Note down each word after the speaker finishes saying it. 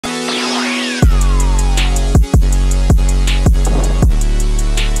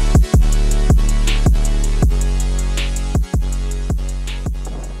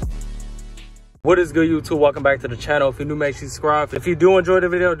What is good, YouTube? Welcome back to the channel. If you're new, make sure you subscribe. If you do enjoy the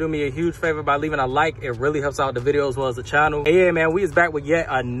video, do me a huge favor by leaving a like. It really helps out the video as well as the channel. And yeah, man, we is back with yet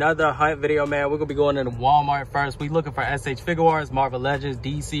another hunt video, man. We're gonna be going into Walmart first. We looking for Figuarts, Marvel Legends,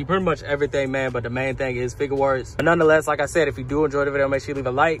 DC, pretty much everything, man. But the main thing is Figuarts. But nonetheless, like I said, if you do enjoy the video, make sure you leave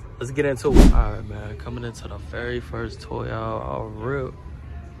a like. Let's get into it. All right, man. Coming into the very first toy I'll rip.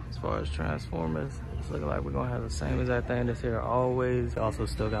 As far as Transformers, it's looking like we're gonna have the same exact thing this here always. Also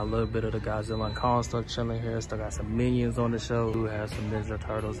still got a little bit of the Godzilla and Kong stuff chilling here. Still got some Minions on the show. We have some Ninja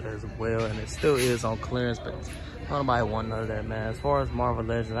Turtles as well, and it still is on clearance, but nobody want none of that, man. As far as Marvel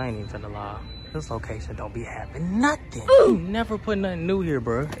Legends, I ain't even finna lie. This location don't be having nothing. You never put nothing new here,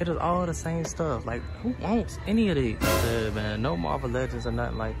 bro. It is all the same stuff. Like, who wants any of these? Yeah, man, no Marvel Legends or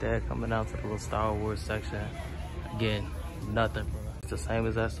nothing like that. Coming out to the little Star Wars section. Again, nothing, bro. The same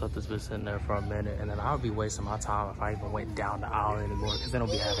as that stuff that's been sitting there for a minute, and then I'll be wasting my time if I even went down the aisle anymore, because they don't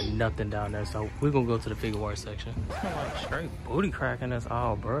be having nothing down there. So we're gonna go to the Figuarts section. Like straight booty cracking this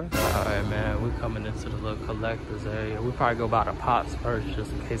aisle, bro. All right, man, we're coming into the little collectors area. We probably go by the pops first, just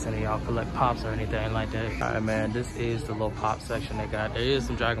in case any of y'all collect pops or anything like that. All right, man, this is the little pop section they got. There is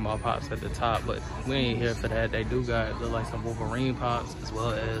some Dragon Ball pops at the top, but we ain't here for that. They do got look like some Wolverine pops, as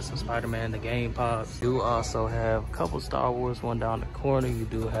well as some Spider-Man the game pops. You also have a couple Star Wars, one down the corner. You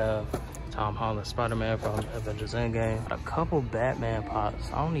do have Tom Holland Spider-Man from Avengers Endgame. A couple Batman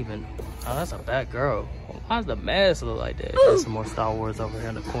pops. I don't even, oh, that's a Batgirl. Why does the mask look like that? There's some more Star Wars over here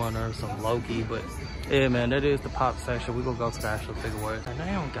in the corner, some Loki, but yeah, man, that is the pop section. We gonna go to the actual Figuarts, and they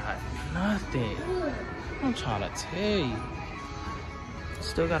don't got nothing. I'm trying to tell you.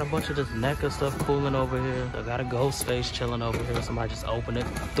 Still got a bunch of this NECA stuff cooling over here. Still got a ghost face chilling over here. Somebody just opened it,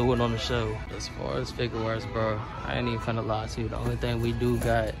 threw it on the show. As far as Figuarts, bro, I ain't even finna lie to you. The only thing we do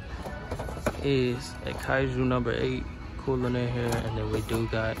got is a Kaiju number 8 cooling in here, and then we do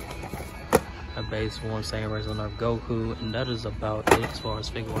got a base form saying Raising Up Goku, and that is about it as far as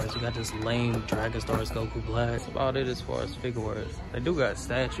Figuarts. You got this lame Dragon Stars Goku Black. That's about it as far as Figuarts. They do got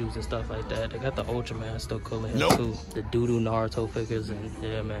statues and stuff like that. They got the Ultraman still cool in here too. The Doodoo Naruto figures, and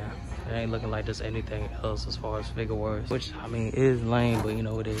yeah, man, it ain't looking like there's anything else as far as Figuarts, which I mean is lame, but you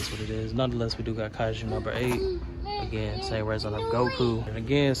know, it is what it is. Nonetheless, we do got Kaiju number 8. Again, same Raising Up Goku, and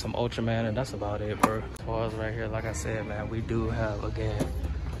again some Ultraman, and that's about it, bro. As far as right here, like I said, man, we do have again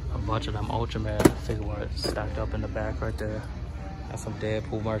a bunch of them Ultraman Figuarts stacked up in the back right there. Got some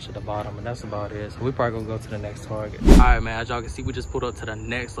Deadpool merch at the bottom, and that's about it. So we probably gonna go to the next Target. All right, man, as y'all can see, we just pulled up to the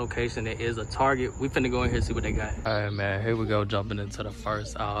next location. It is a Target. We finna go in here and see what they got. All right, man, here we go, jumping into the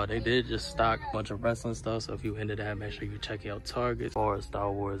first aisle. They did just stock a bunch of wrestling stuff, so if you into that, make sure you check out Target. As far as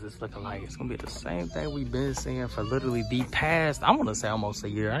Star Wars, it's looking like it's gonna be the same thing we've been seeing for literally the past, I wanna say almost a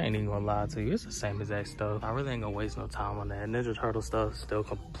year. I ain't even gonna lie to you. It's the same exact stuff. I really ain't gonna waste no time on that. Ninja Turtle stuff still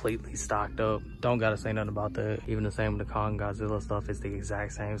completely stocked up. Don't gotta say nothing about that. Even the same with the Kong Godzilla stuff, it's the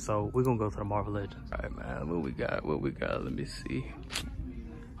exact same. So we're gonna go to the Marvel Legends. All right, man, what we got? Let me see.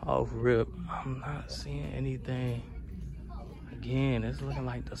 Off rip, I'm not seeing anything. Again, it's looking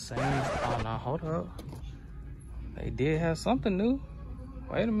like the same. Oh, no, hold up. They did have something new.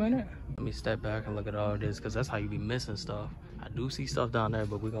 Wait a minute. Let me step back and look at all this, because that's how you be missing stuff. I do see stuff down there,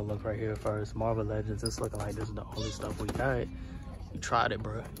 but we're gonna look right here first. Marvel Legends, it's looking like this is the only stuff we got. You tried it,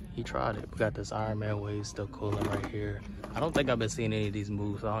 bro. He tried it. We got this Iron Man wave still cooling right here. I don't think I've been seeing any of these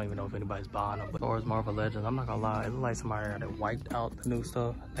moves. So I don't even know if anybody's buying them. But as far as Marvel Legends, I'm not gonna lie. It looks like somebody already wiped out the new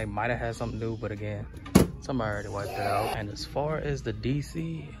stuff. They might have had something new, but again, somebody already wiped it out. And as far as the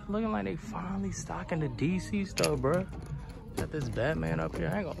DC, looking like they finally stocking the DC stuff, bro. Got this Batman up here.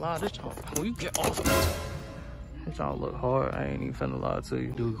 I ain't gonna lie. This y'all, when you get off of it, this y'all look hard. I ain't even finna lie to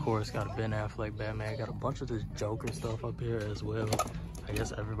you. Dude, of course, got a Ben Affleck Batman. Got a bunch of this Joker stuff up here as well. I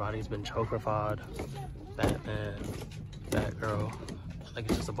guess everybody's been Joker-fied. Batman, Batgirl. I think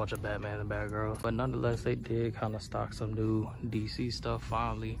it's just a bunch of Batman and Batgirls. But nonetheless, they did kind of stock some new DC stuff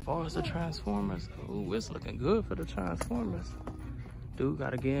finally. As far as the Transformers, ooh, it's looking good for the Transformers. Dude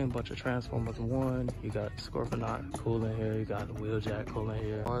got again a bunch of Transformers 1. You got Scorponok cool in here. You got Wheeljack cool in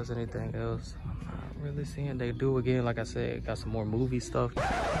here. As far as anything else, I'm not really seeing. They do again, like I said, got some more movie stuff.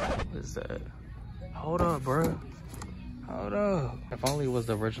 What is that? Hold up, bro. Hold up. If only it was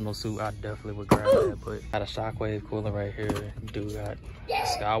the original suit, I definitely would grab that. But got a Shockwave cooler right here. Dude got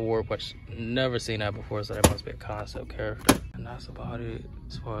Skywarp, which never seen that before, so that must be a concept character. And that's about it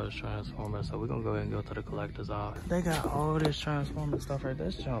as far as Transformers. So we're gonna go ahead and go to the collector's aisle. They got all this Transformers stuff right there.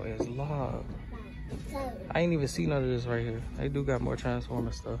 This joint is live. I ain't even seen none of this right here. They do got more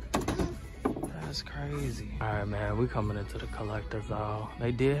Transformers stuff. That's crazy. All right, man, we coming into the collector's aisle.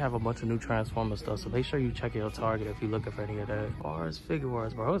 They did have a bunch of new Transformers stuff, so make sure you check your Target if you're looking for any of that. As far as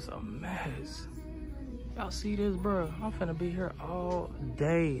Figuarts, bro, it's a mess. Y'all see this, bro? I'm finna be here all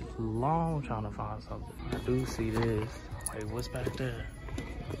day long trying to find something. I do see this. Wait, what's back there?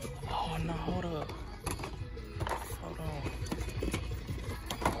 Oh no, hold up. Hold on.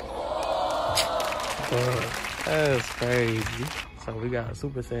 Bro, that's crazy. So we got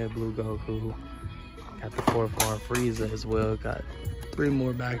Super Saiyan Blue Goku. Got the 4th form Frieza as well. Got 3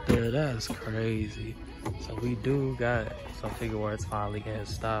 more back there. That's crazy. So we do got some Figuarts finally in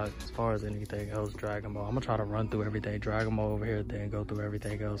stock. As far as anything else, Dragon Ball. I'm gonna try to run through everything Dragon Ball over here, then go through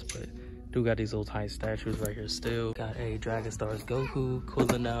everything else. But do got these little tiny statues right here still. Got a Dragon Stars Goku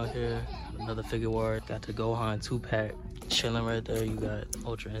cooling out here. Got another Figuart. Got the Gohan 2-pack chilling right there. You got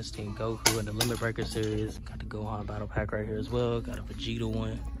Ultra Instinct Goku in the Limit Breaker series. Got the Gohan Battle Pack right here as well. Got a Vegeta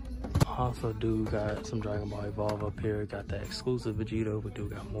one. Also do got some Dragon Ball Evolve up here. Got that exclusive Vegeta. We do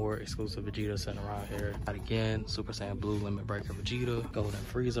got more exclusive Vegeta sitting around here. Got again Super Saiyan Blue Limit Breaker Vegeta. Golden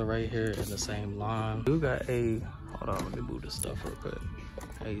Frieza right here in the same line. Do got a, hold on, let me move this stuff real quick.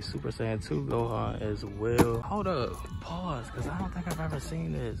 A Super Saiyan 2 Gohan as well. Hold up, pause, because I don't think I've ever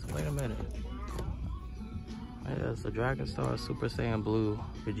seen this. Wait a minute. Yeah, it's the Dragon Star Super Saiyan Blue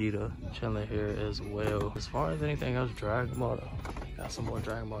Vegeta chilling here as well. As far as anything else Dragon Ball, got some more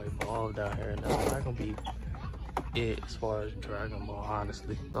Dragon Ball Evolved down here, and that's not gonna be it as far as Dragon Ball,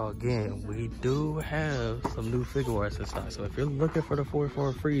 honestly. So again, we do have some new Figuarts in stock. So if you're looking for the 4th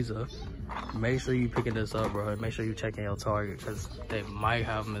form Frieza, make sure you picking this up, bro. Make sure you checking your Target, because they might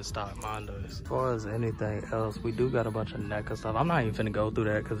have them in stock, mind us. As far as anything else, we do got a bunch of NECA stuff. I'm not even finna go through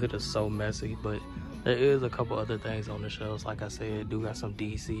that because it is so messy, but there is a couple other things on the shelves. Like I said, do got some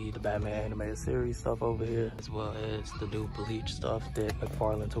DC, the Batman animated series stuff over here, as well as the new Bleach stuff that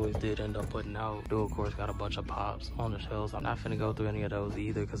McFarlane Toys did end up putting out. Do of course got a bunch of pops on the shelves. I'm not finna go through any of those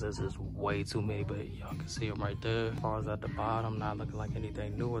either because there's just way too many, but y'all can see them right there. As far as at the bottom, not looking like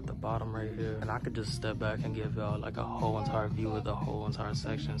anything new at the bottom right here. And I could just step back and give y'all like a whole entire view of the whole entire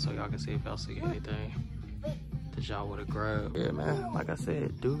section so y'all can see if y'all see anything that y'all would have grabbed. Yeah, man, like I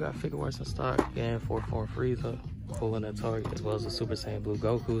said, do got Figuarts in stock. Again, 4th form Frieza, pulling that Target, as well as the Super Saiyan Blue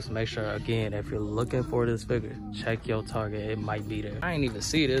Goku. So make sure, again, if you're looking for this figure, check your Target. It might be there. I ain't even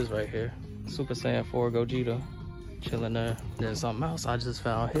see this right here. Super Saiyan 4 Gogeta, chilling there. There's something else I just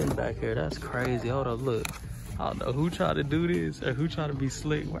found hidden back here. That's crazy. Hold up, look. I don't know who tried to do this or who tried to be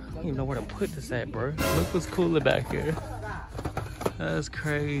slick. I don't even know where to put this at, bro. Look what's cooler back here. That's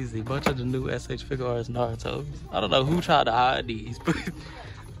crazy. Bunch of the new SH Figuarts Naruto's. I don't know who tried to hide these, but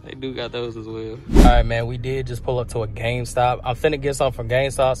they do got those as well. All right, man, we did just pull up to a GameStop. I'm finna get something from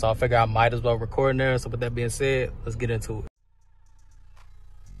GameStop, so I figure I might as well record in there. So with that being said, let's get into it.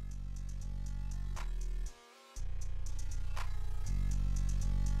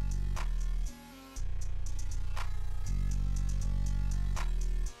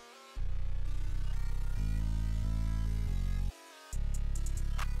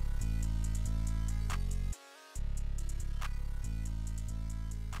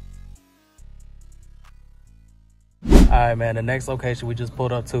 All right, man, the next location we just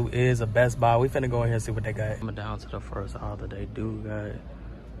pulled up to is a Best Buy. We finna go in here and see what they got. Coming down to the first aisle that they do got.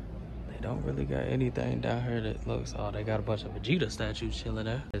 They don't really got anything down here that looks, oh, they got a bunch of Vegeta statues chilling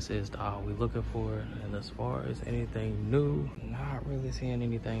there. This is the aisle we looking for. And as far as anything new, not really seeing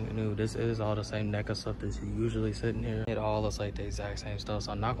anything new. This is all the same NECA stuff that's usually sitting here. It all looks like the exact same stuff,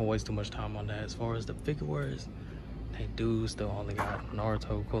 so I'm not gonna waste too much time on that. As far as the Figuarts, they do still only got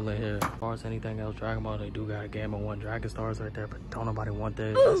Naruto cool in here. As far as anything else Dragon Ball, they do got a Game of 1 Dragon Stars right there, but don't nobody want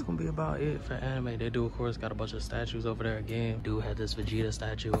that. That's gonna be about it for anime. They do, of course, got a bunch of statues over there again. Do have this Vegeta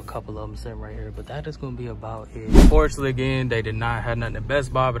statue, a couple of them sitting right here, but that is gonna be about it. Unfortunately, again, they did not have nothing at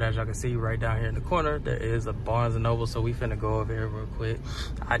Best Buy, but as y'all can see right down here in the corner, there is a Barnes & Noble, so we finna go over here real quick.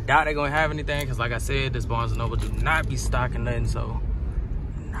 I doubt they're gonna have anything, because like I said, this Barnes & Noble do not be stocking nothing, so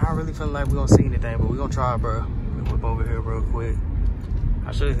not really feeling like we're gonna see anything, but we're gonna try, bro. Whip over here real quick.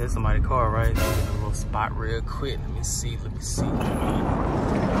 I should have hit somebody's car, right? Get a little spot real quick. Let me see.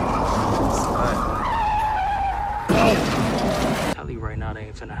 Tell you right now, they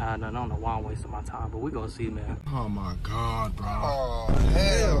ain't finna hide nothing. I don't know why I'm wasting my time, but we gonna see, man. Oh my God, bro. Oh,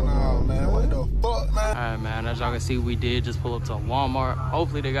 hell no, man. What the fuck, man? All right, man. As y'all can see, we did just pull up to a Walmart.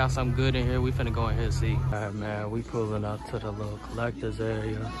 Hopefully, they got something good in here. We finna go in here and see. All right, man. We pulling up to the little collector's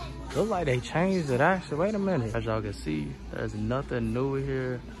area. Look like they changed it, actually. Wait a minute. As y'all can see, there's nothing new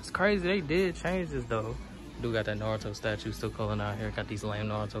here. It's crazy. They did change this, though. Do got that Naruto statue still cooling out here. Got these lame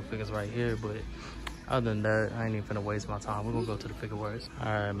Naruto figures right here, but other than that, I ain't even finna waste my time. We're gonna go to the Figuarts.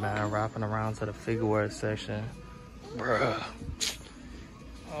 All right, man, wrapping around to the Figuarts section. Bruh.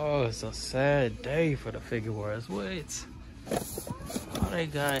 Oh, it's a sad day for the Figuarts. What? they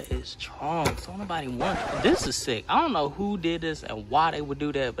got is trunks. So nobody wants it. This is sick. I don't know who did this and why they would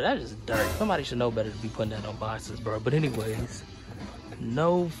do that, but that's just dirt. Somebody should know better to be putting that on boxes, bro. But anyways,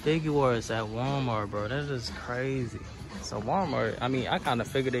 no Figuarts at Walmart, bro. That's just crazy. So Walmart, I mean, I kind of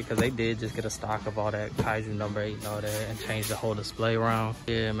figured it because they did just get a stock of all that Kaiju number 8 and all that and change the whole display around.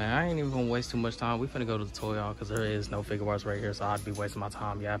 Yeah, man, I ain't even gonna waste too much time. We finna go to the toy hall because there is no Figuarts right here, so I'd be wasting my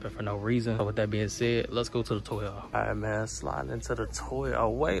time yapping for no reason. So with that being said, let's go to the toy hall. All right, man, sliding into the toy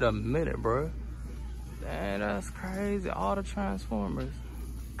hall. Wait a minute, bro. Dang, that's crazy. All the Transformers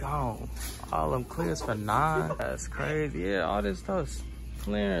gone. All them clears for $9. That's crazy. Yeah, all this stuff's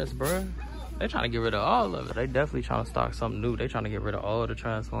clearance, bro. They trying to get rid of all of it. They definitely trying to stock something new. They trying to get rid of all the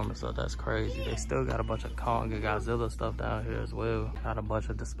Transformers stuff. That's crazy. They still got a bunch of Kong and Godzilla stuff down here as well. Got a bunch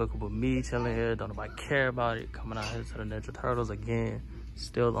of Despicable Me chilling here. Don't nobody care about it. Coming out here to the Ninja Turtles again.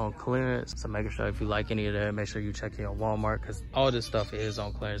 Still on clearance. So making sure if you like any of that, make sure you check in your Walmart because all this stuff is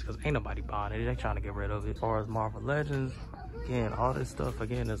on clearance because ain't nobody buying it. They trying to get rid of it. As far as Marvel Legends, again, all this stuff,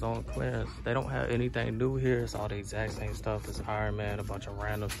 again, is on clearance. They don't have anything new here. It's all the exact same stuff as Iron Man, a bunch of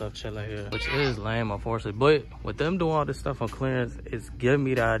random stuff chilling here, which is lame, unfortunately. But with them doing all this stuff on clearance, it's giving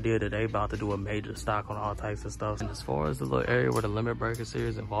me the idea that they about to do a major stock on all types of stuff. And as far as the little area where the Limit Breaker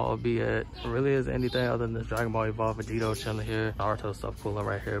series Evolve be at, really is anything other than this Dragon Ball Evolve Vegito chilling here. Naruto stuff cooling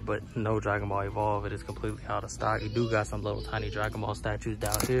right here, but no Dragon Ball Evolve. It is completely out of stock. You do got some little tiny Dragon Ball statues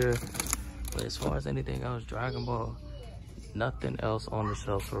down here. But as far as anything else, Dragon Ball, nothing else on the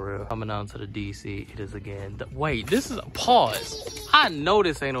shelves for real. Coming down to the DC, it is again. Wait, this is a pause. I know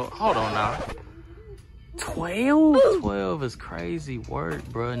this ain't no, hold on now. 12? 12 is crazy work,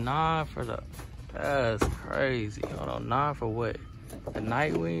 bro. 9 for the, that's crazy. Hold on, 9 for what? The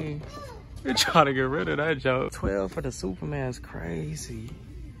Nightwing? You're trying to get rid of that joke. 12 for the Superman's crazy.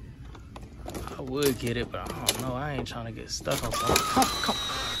 I would get it, but I don't know. I ain't trying to get stuck on something. Come.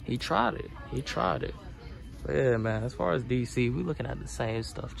 He tried it. He tried it. But yeah, man, as far as DC, we looking at the same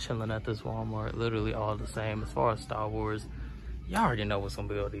stuff chilling at this Walmart. Literally all the same. As far as Star Wars, y'all already know what's gonna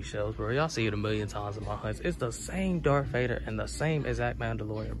be on these shelves, bro. Y'all see it a million times in my hunts. It's the same Darth Vader and the same exact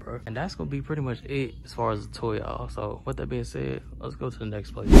Mandalorian, bro. And that's gonna be pretty much it as far as the toy, y'all. So with that being said, let's go to the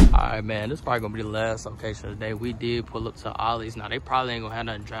next place. All right, man, this is probably gonna be the last location of the day. We did pull up to Ollie's. Now, they probably ain't gonna have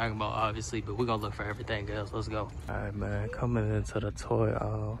nothing Dragon Ball, obviously, but we're gonna look for everything else. Let's go. All right, man, coming into the toy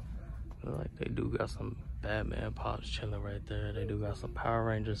aisle. Feel like they do got some Batman pops chilling right there. They do got some Power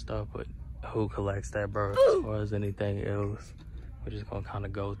Ranger stuff, but who collects that, bro? As far as anything else, we're just gonna kind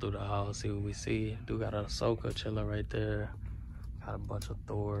of go through the house, see what we see. Do got a Ahsoka chilling right there. Got a bunch of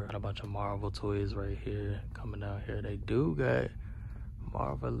Thor. Got a bunch of Marvel toys right here. Coming down here, they do got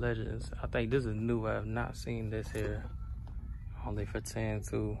Marvel Legends. I think this is new. I have not seen this here. Only for 10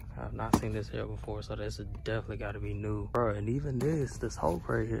 too. I've not seen this here before, so this is definitely got to be new, bro. And even this Hulk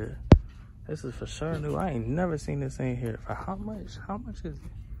right here. This is for sure new. I ain't never seen this in here. For how much? How much is it?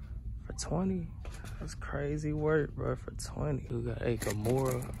 For 20? That's crazy work, bro. For 20. We got a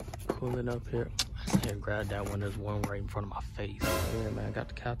Gamora cooling up here. I just can't grab that one. There's one right in front of my face. Yeah, man. Got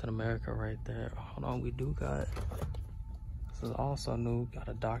the Captain America right there. Hold on. We do got. This is also new. Got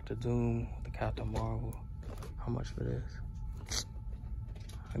a Dr. Doom with the Captain Marvel. How much for this?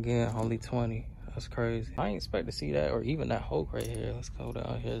 Again, only 20. That's crazy. I ain't expect to see that or even that Hulk right here. Let's go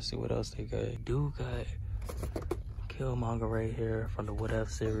down here and see what else they got. Do got Killmonger right here from the What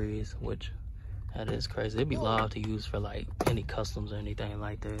If series, which that is crazy. It'd be live to use for like any customs or anything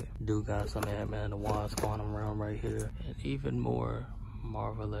like that. Do got some Ant-Man and the Wasp Quantum Realm right here. And even more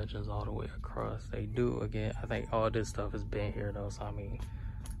Marvel Legends all the way across. They do, again, I think all this stuff has been here though. So I mean,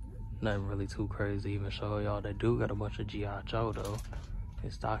 nothing really too crazy to even show y'all. They do got a bunch of G.I. Joe though.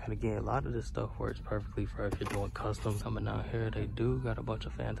 It's stocking again. A lot of this stuff works perfectly for if you're doing custom. Coming down here, they do got a bunch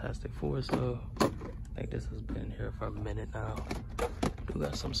of Fantastic Four stuff. I think this has been here for a minute now. Do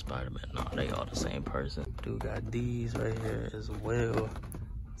got some Spider-Man. No, they all the same person. Do got these right here as well.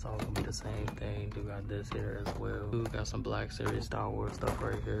 It's all gonna be the same thing. Do got this here as well. Do got some Black Series Star Wars stuff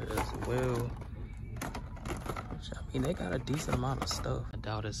right here as well. I mean, they got a decent amount of stuff. I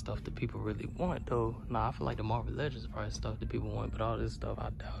doubt it's stuff that people really want, though. Nah, I feel like the Marvel Legends is probably stuff that people want, but all this stuff,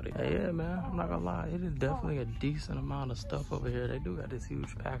 I doubt it. Hey, yeah, man, I'm not gonna lie. It is definitely a decent amount of stuff over here. They do got this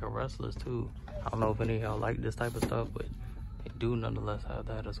huge pack of wrestlers, too. I don't know if any of y'all like this type of stuff, but they do nonetheless have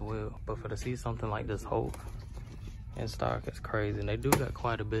that as well. But for to see something like this Hulk in stock, it's crazy. And they do got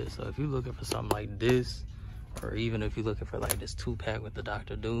quite a bit. So if you're looking for something like this, Or even if you're looking for like this 2-pack with the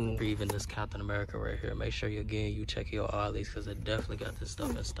Dr. Doom, or even this Captain America right here, make sure you check your Ollie's because it definitely got this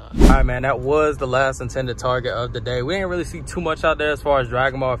stuff in stock. All right, man, that was the last intended Target of the day. We didn't really see too much out there as far as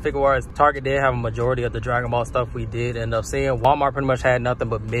Dragon Ball Figuarts. Target did have a majority of the Dragon Ball stuff we did end up seeing. Walmart pretty much had nothing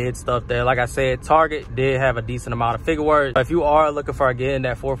but mid stuff there. Like I said, Target did have a decent amount of Figuarts. If you are looking for, again,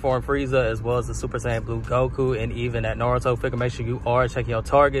 that 4 form Frieza as well as the Super Saiyan Blue Goku and even that Naruto figure, make sure you are checking your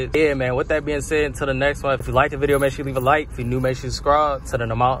Target. Yeah, man, with that being said, until the next one, if you like the video, make sure you leave a like. If you're new, make sure you subscribe. To the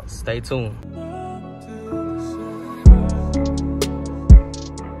amount, stay tuned.